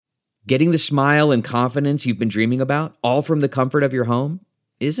Getting the smile and confidence you've been dreaming about, all from the comfort of your home,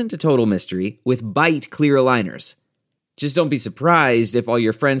 isn't a total mystery with Bite Clear Aligners. Just don't be surprised if all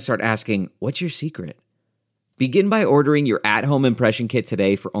your friends start asking, "What's your secret?" Begin by ordering your at-home impression kit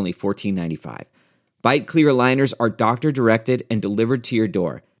today for only $14.95. Bite Clear Aligners are doctor-directed and delivered to your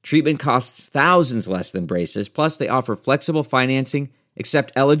door. Treatment costs thousands less than braces, plus they offer flexible financing,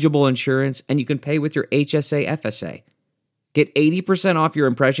 accept eligible insurance, and you can pay with your HSA FSA. Get 80% off your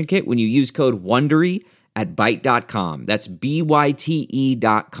impression kit when you use code WONDERY at Byte.com. That's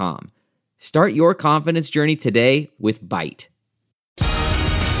BYTE.com. Start your confidence journey today with Byte.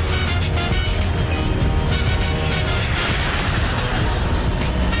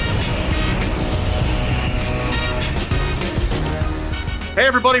 Hey,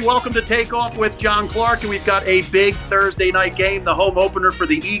 everybody, welcome to Take Off with John Clark, and we've got a big Thursday night game, the home opener for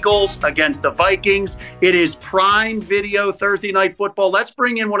the Eagles against the Vikings. It is prime video Thursday night football. Let's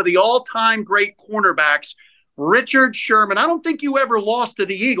bring in one of the all-time great cornerbacks, Richard Sherman. I don't think you ever lost to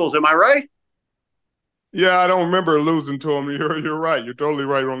the Eagles, am I right? Yeah, I don't remember losing to them. You're right. You're totally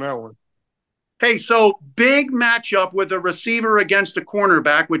right on that one. Hey, so big matchup with a receiver against a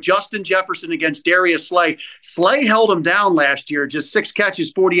cornerback with Justin Jefferson against Darius Slay. Slay held him down last year, just 6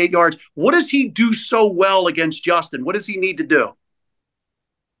 catches, 48 yards. What does he do so well against Justin? What does he need to do?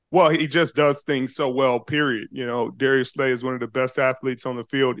 Well, he just does things so well, period. You know, Darius Slay is one of the best athletes on the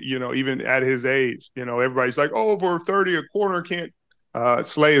field, you know, even at his age. You know, everybody's like, oh, over 30, a corner can't.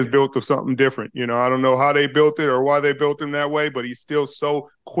 Slay is built of something different. You know, I don't know how they built it or why they built him that way, but he's still so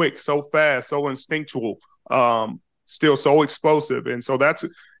quick, so fast, so instinctual, still so explosive. And so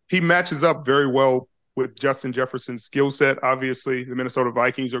he matches up very well with Justin Jefferson's skill set. Obviously, the Minnesota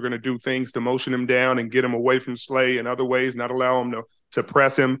Vikings are going to do things to motion him down and get him away from Slay in other ways, not allow him to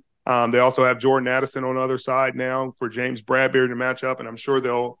press him. They also have Jordan Addison on the other side now for James Bradbury to match up, and I'm sure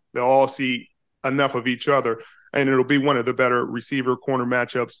they'll all see enough of each other. And it'll be one of the better receiver-corner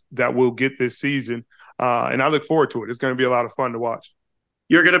matchups that we'll get this season. And I look forward to it. It's going to be a lot of fun to watch.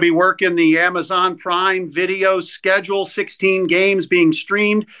 You're going to be working the Amazon Prime Video schedule, 16 games being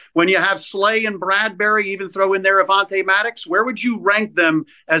streamed. When you have Slay and Bradbury, even throw in there Avonte Maddox, where would you rank them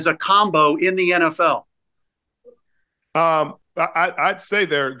as a combo in the NFL? I'd say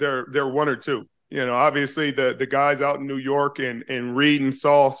they're 1 or 2. You know, obviously the guys out in New York and Reed and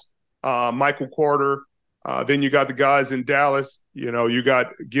Sauce, Michael Carter. Then you got the guys in Dallas. You know, you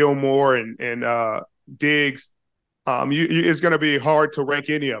got Gilmore and Diggs. It's going to be hard to rank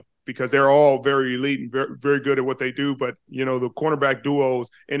any of them because they're all very elite and very, very good at what they do. But, you know, the cornerback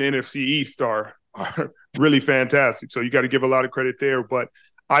duos in NFC East are really fantastic. So you got to give a lot of credit there. But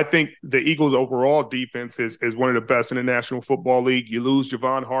I think the Eagles' overall defense is one of the best in the National Football League. You lose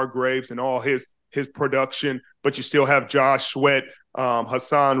Javon Hargraves and all his production, but you still have Josh Sweat,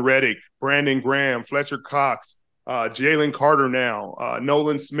 Hassan Reddick, Brandon Graham, Fletcher Cox, Jalen Carter now,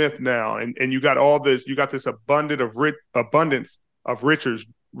 Nolan Smith now, and you got all this. You got this abundance of riches,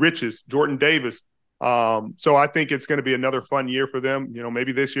 Jordan Davis. So I think it's going to be another fun year for them. You know,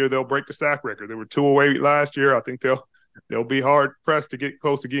 maybe this year they'll break the sack record. They were 2 away last year. I think they'll be hard pressed to get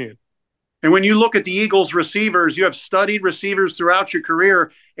close again. And when you look at the Eagles receivers, you have studied receivers throughout your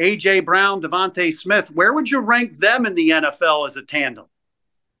career, A.J. Brown, Devontae Smith. Where would you rank them in the NFL as a tandem?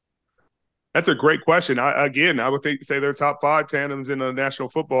 That's a great question. I would say they're top 5 tandems in the National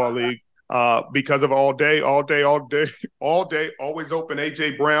Football League because of always open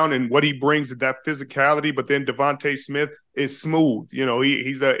A.J. Brown and what he brings to that physicality. But then Devontae Smith is smooth. You know,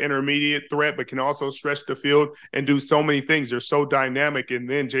 he's an intermediate threat, but can also stretch the field and do so many things. They're so dynamic. And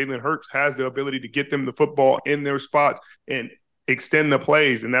then Jalen Hurts has the ability to get them the football in their spots and extend the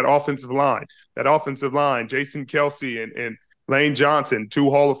plays. And that offensive line, Jason Kelsey and Lane Johnson, 2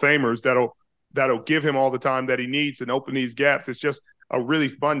 Hall of Famers that'll give him all the time that he needs and open these gaps. It's just a really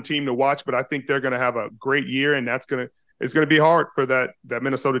fun team to watch, but I think they're going to have a great year, and it's going to be hard for that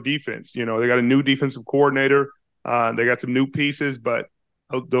Minnesota defense. You know, they got a new defensive coordinator. They got some new pieces, but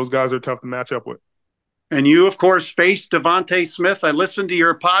those guys are tough to match up with. And you, of course, faced Devontae Smith. I listened to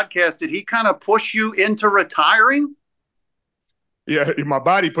your podcast. Did he kind of push you into retiring? Yeah, my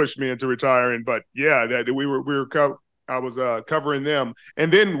body pushed me into retiring, but yeah, I was covering them.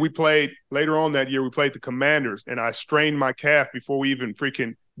 And then later on that year, we played the Commanders, and I strained my calf before we even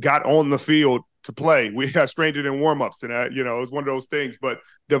freaking got on the field to play. I strained it in warmups, and it was one of those things. But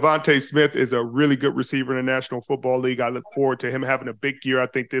Devontae Smith is a really good receiver in the National Football League. I look forward to him having a big year. I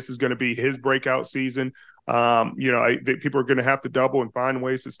think this is going to be his breakout season. People are going to have to double and find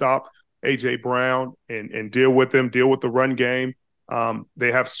ways to stop A.J. Brown and deal with the run game.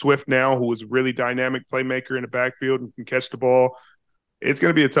 They have Swift now, who is a really dynamic playmaker in the backfield and can catch the ball. it's going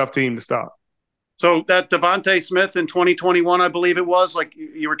to be a tough team to stop. So that Devontae Smith in 2021, I believe it was, like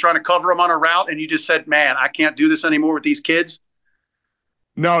you were trying to cover him on a route and you just said, man, I can't do this anymore with these kids.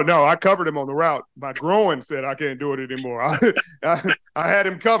 No, I covered him on the route. My groin said I can't do it anymore. I had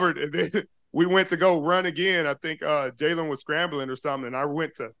him covered, and then we went to go run again. I think Jalen was scrambling or something, and I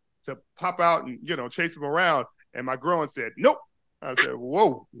went to pop out and chase him around, and my groin said nope. I said,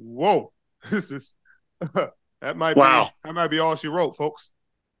 whoa, this is that might be all she wrote, folks.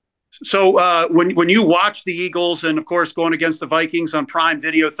 So when you watch the Eagles and of course going against the Vikings on Prime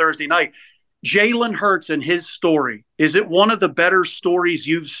Video Thursday night, Jalen Hurts and his story, is it one of the better stories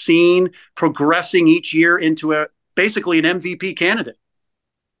you've seen progressing each year into basically an MVP candidate?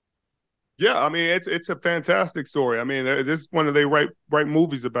 Yeah, I mean, it's a fantastic story. I mean, this is one of they write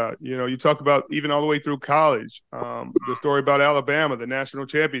movies about. You talk about even all the way through college, the story about Alabama, the national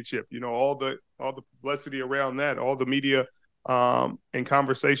championship. All the publicity around that, all the media and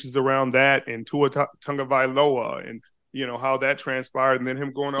conversations around that, and Tua Tagovailoa, and how that transpired, and then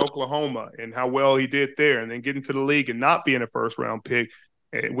him going to Oklahoma and how well he did there, and then getting to the league and not being a first-round pick,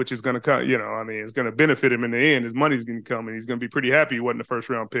 which is going to come, it's going to benefit him in the end. His money's going to come, and he's going to be pretty happy he wasn't a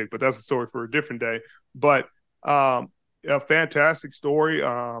first-round pick, but that's a story for a different day. But a fantastic story,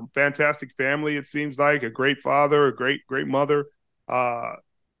 fantastic family, it seems like, a great father, a great mother,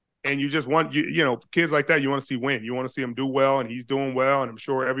 and you just want, kids like that, you want to see win. You want to see him do well, and he's doing well, and I'm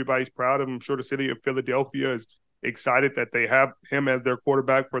sure everybody's proud of him. I'm sure the city of Philadelphia is excited that they have him as their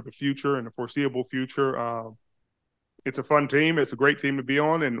quarterback for the future and the foreseeable future. It's a fun team. It's a great team to be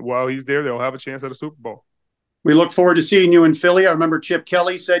on. And while he's there, they'll have a chance at a Super Bowl. We look forward to seeing you in Philly. I remember Chip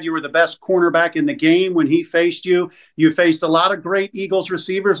Kelly said you were the best cornerback in the game when he faced you. You faced a lot of great Eagles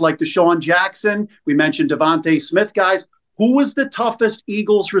receivers like Deshaun Jackson. We mentioned Devontae Smith, guys. Who was the toughest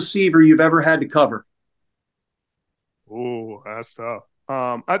Eagles receiver you've ever had to cover? Oh, that's tough.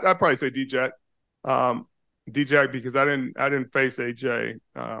 I'd probably say D-Jack. D-Jack, because I didn't face AJ.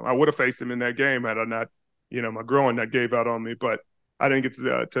 I would have faced him in that game had I not, my groin that gave out on me, but I didn't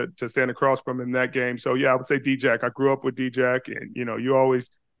get to stand across from him in that game. So yeah, I would say D-Jack. I grew up with D-Jack, and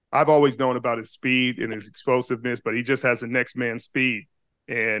I've always known about his speed and his explosiveness, but he just has the next man speed.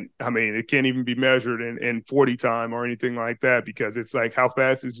 And I mean, it can't even be measured in 40 time or anything like that, because it's like, how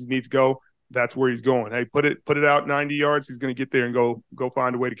fast does he need to go? That's where he's going. Hey, put it out 90 yards. He's going to get there and go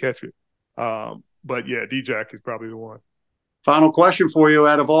find a way to catch it. But yeah, D-Jack is probably the one. Final question for you.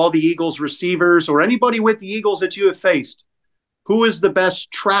 Out of all the Eagles receivers or anybody with the Eagles that you have faced, who is the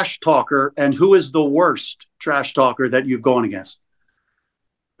best trash talker and who is the worst trash talker that you've gone against?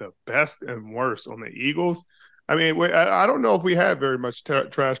 The best and worst on the Eagles? I mean, I don't know if we had very much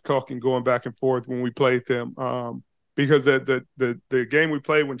trash talking going back and forth when we played them, because the game we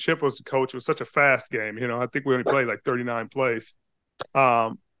played when Chip was the coach was such a fast game. I think we only played like 39 plays.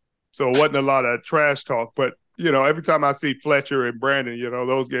 So it wasn't a lot of trash talk, but every time I see Fletcher and Brandon,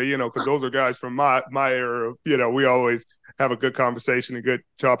 those guys, because those are guys from my era. We always have a good conversation and good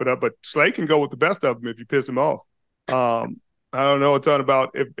chop it up. But Slay can go with the best of them if you piss him off. I don't know a ton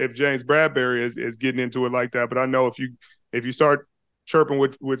about if James Bradbury is getting into it like that, but I know if you start chirping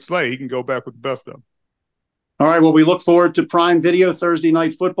with Slay, he can go back with the best of them. All right. Well, we look forward to Prime Video Thursday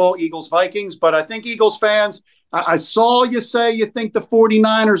Night Football, Eagles Vikings. But I think Eagles fans, I saw you say you think the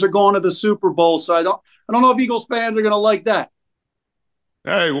 49ers are going to the Super Bowl. So I don't know if Eagles fans are going to like that.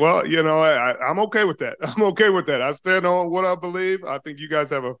 Hey, well, I'm okay with that. I'm okay with that. I stand on what I believe. I think you guys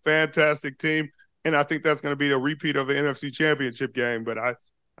have a fantastic team, and I think that's going to be a repeat of the NFC Championship game. But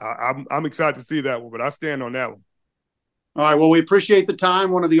I'm excited to see that one. But I stand on that one. All right. Well, we appreciate the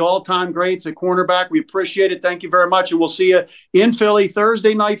time. One of the all-time greats at cornerback. We appreciate it. Thank you very much. And we'll see you in Philly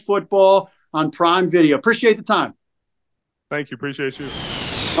Thursday Night Football on Prime Video. Appreciate the time. Thank you. Appreciate you.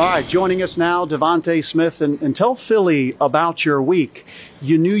 All right. Joining us now, Devontae Smith. And tell Philly about your week.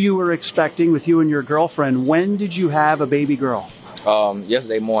 You knew you were expecting with you and your girlfriend. When did you have a baby girl?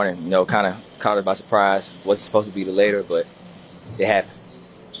 Yesterday morning, kind of caught it by surprise. Wasn't supposed to be till later, but it happened.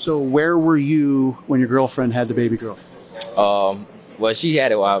 So where were you when your girlfriend had the baby girl? Well, she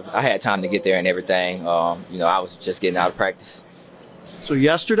had it while I had time to get there and everything. I was just getting out of practice. So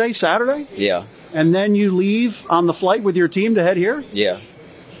yesterday, Saturday? Yeah. And then you leave on the flight with your team to head here? Yeah.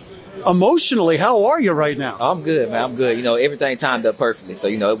 Emotionally, how are you right now? I'm good, man. I'm good. Everything timed up perfectly. So,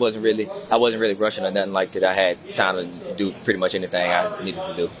 I wasn't really rushing or nothing like that. I had time to do pretty much anything I needed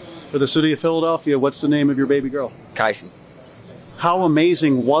to do. For the city of Philadelphia, what's the name of your baby girl? Kicey. How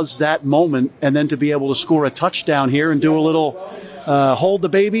amazing was that moment, and then to be able to score a touchdown here and do a little hold the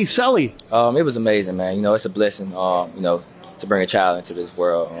baby celly? It was amazing, man. It's a blessing, to bring a child into this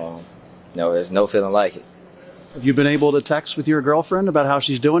world. There's no feeling like it. Have you been able to text with your girlfriend about how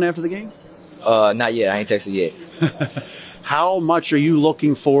she's doing after the game? Not yet. I ain't texted yet. How much are you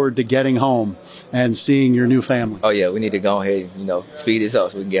looking forward to getting home and seeing your new family? Oh, yeah, we need to go ahead and, speed this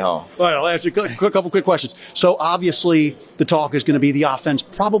up so we can get home. All right, I'll ask you a couple quick questions. So obviously the talk is going to be the offense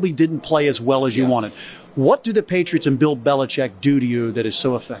probably didn't play as well as you wanted. What do the Patriots and Bill Belichick do to you that is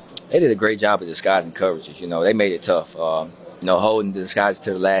so effective? They did a great job of disguising coverages. They made it tough. Holding the disguise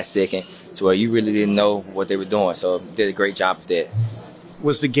to the last second to where you really didn't know what they were doing. So did a great job of that.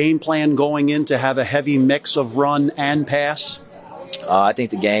 Was the game plan going in to have a heavy mix of run and pass? I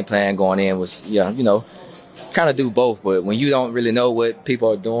think the game plan going in was, kind of do both. But when you don't really know what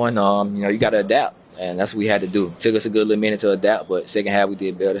people are doing, you got to adapt. And that's what we had to do. It took us a good little minute to adapt, but second half we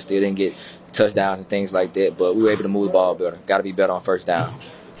did better. Still didn't get touchdowns and things like that, but we were able to move the ball better. Got to be better on first down.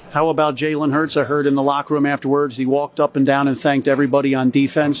 How about Jalen Hurts? I heard in the locker room afterwards, he walked up and down and thanked everybody on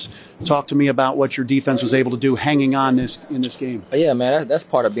defense. Talk to me about what your defense was able to do hanging on in this game. Yeah, man, that's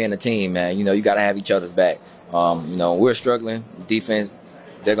part of being a team, man. You got to have each other's back. When we're struggling, defense,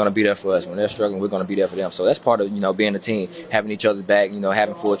 they're going to be there for us. When they're struggling, we're going to be there for them. So that's part of, being a team, having each other's back,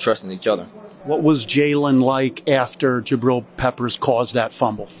 having full trust in each other. What was Jalen like after Jabril Peppers caused that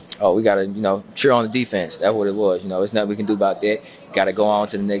fumble? Oh, we got to, cheer on the defense. That's what it was. It's nothing we can do about that. Got to go on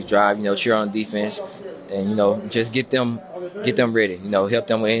to the next drive, cheer on the defense and, just get them ready, help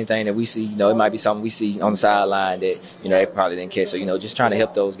them with anything that we see. It might be something we see on the sideline that, they probably didn't catch. So, just trying to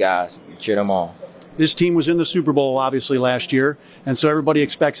help those guys, cheer them on. This team was in the Super Bowl, obviously, last year. And so everybody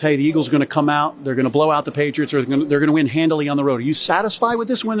expects, hey, the Eagles are going to come out, they're going to blow out the Patriots, or they're going to win handily on the road. Are you satisfied with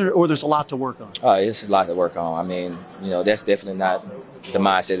this win, or there's a lot to work on? Oh, it's a lot to work on. I mean, that's definitely not the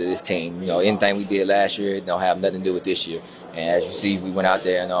mindset of this team. Anything we did last year don't have nothing to do with this year. And as you see, we went out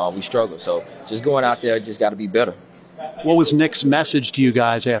there and we struggled. So just going out there, just got to be better. What was Nick's message to you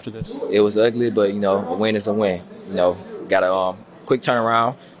guys after this? It was ugly, but, a win is a win. Got a quick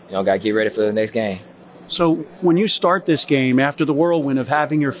turnaround. Got to get ready for the next game. So when you start this game after the whirlwind of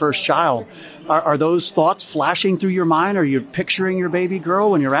having your first child, are those thoughts flashing through your mind? Are you picturing your baby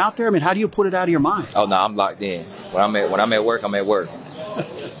girl when you're out there? I mean, how do you put it out of your mind? Oh, no, I'm locked in. When I'm at work, I'm at work.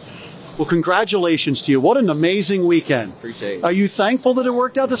 Well, congratulations to you. What an amazing weekend. Appreciate it. Are you thankful that it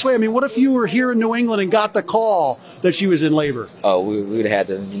worked out this way? I mean, what if you were here in New England and got the call that she was in labor? Oh, we would have had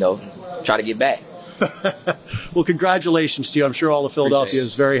to, try to get back. Well, congratulations to you. I'm sure all of Philadelphia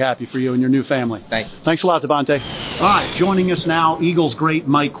is very happy for you and your new family. Thank you. Thanks a lot, Devontae. All right, joining us now, Eagles great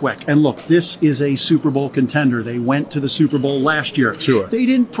Mike Quick. And look, this is a Super Bowl contender. They went to the Super Bowl last year. Sure. They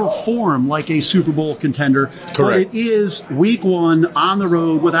didn't perform like a Super Bowl contender. Correct. But it is week one on the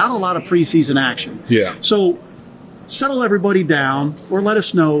road without a lot of preseason action. Yeah. So settle everybody down or let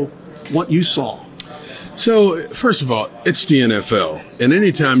us know what you saw. So, first of all, it's the NFL. And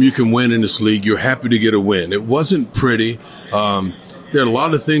anytime you can win in this league, you're happy to get a win. It wasn't pretty. There are a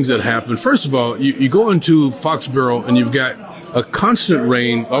lot of things that happen. First of all, you go into Foxborough and you've got a constant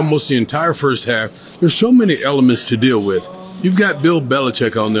rain almost the entire first half. There's so many elements to deal with. You've got Bill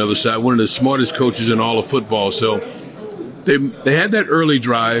Belichick on the other side, one of the smartest coaches in all of football. So they had that early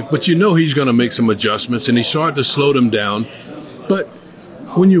drive, but he's going to make some adjustments, and he started to slow them down. But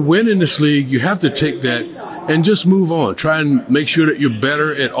when you win in this league, you have to take that and just move on. Try and make sure that you're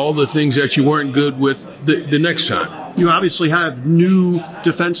better at all the things that you weren't good with the next time. You obviously have new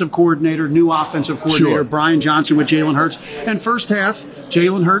defensive coordinator, new offensive coordinator, Sure. Brian Johnson with Jalen Hurts. And first half,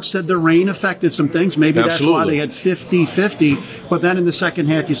 Jalen Hurts said the rain affected some things. Maybe that's why they had 50-50. But then in the second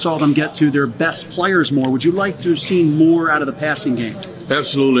half, you saw them get to their best players more. Would you like to have seen more out of the passing game?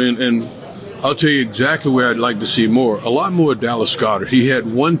 Absolutely. And I'll tell you exactly where I'd like to see more. A lot more Dallas Goedert. He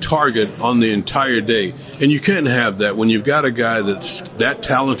had one target on the entire day. And you can't have that. When you've got a guy that's that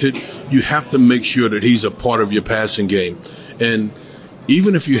talented, you have to make sure that he's a part of your passing game. And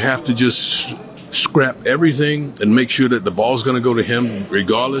even if you have to just scrap everything and make sure that the ball's going to go to him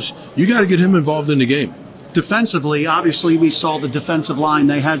regardless, you got to get him involved in the game. Defensively, obviously, we saw the defensive line.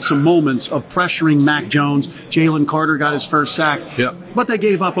 They had some moments of pressuring Mac Jones. Jalen Carter got his first sack. Yep. But they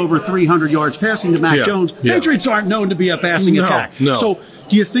gave up over 300 yards passing to Mac Jones. Yeah. Patriots aren't known to be a passing attack. No. So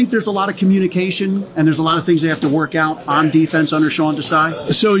do you think there's a lot of communication and there's a lot of things they have to work out on defense under Sean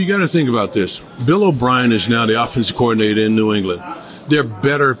Desai? So you got to think about this. Bill O'Brien is now the offensive coordinator in New England. They're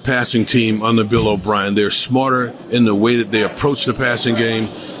better passing team under Bill O'Brien. They're smarter in the way that they approach the passing game.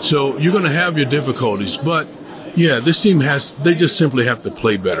 So you're going to have your difficulties. But, yeah, this team they just simply have to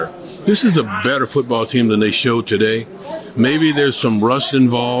play better. This is a better football team than they showed today. Maybe there's some rust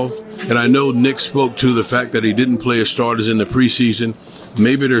involved. And I know Nick spoke to the fact that he didn't play his starters in the preseason.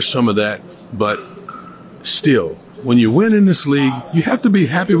 Maybe there's some of that. But still, when you win in this league, you have to be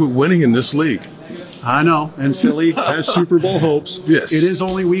happy with winning in this league. I know, and Philly has Super Bowl hopes. Yes. It is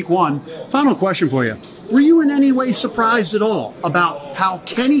only week 1. Final question for you. Were you in any way surprised at all about how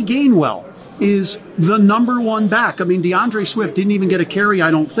Kenny Gainwell is the number 1 back? I mean, DeAndre Swift didn't even get a carry,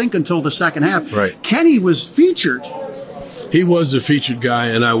 I don't think, until the second half. Right. Kenny was featured. He was the featured guy,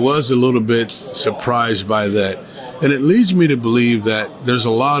 and I was a little bit surprised by that. And it leads me to believe that there's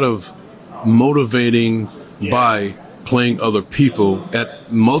a lot of motivating by playing other people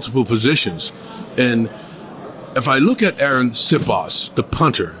at multiple positions. And if I look at Aaron Sipos, the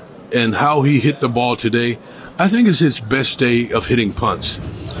punter, and how he hit the ball today, I think it's his best day of hitting punts.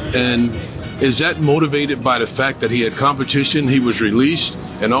 And is that motivated by the fact that he had competition, he was released,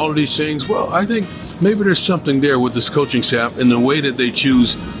 and all of these things? Well, I think maybe there's something there with this coaching staff in the way that they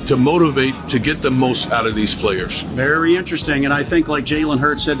choose to motivate to get the most out of these players. Very interesting. And I think, like Jalen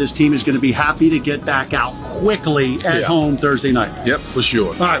Hurts said, this team is going to be happy to get back out quickly at home Thursday night. Yep, for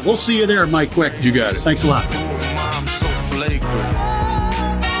sure. All right, we'll see you there, Mike Quick. You got it. Thanks a lot. Oh, mom, so flagrant.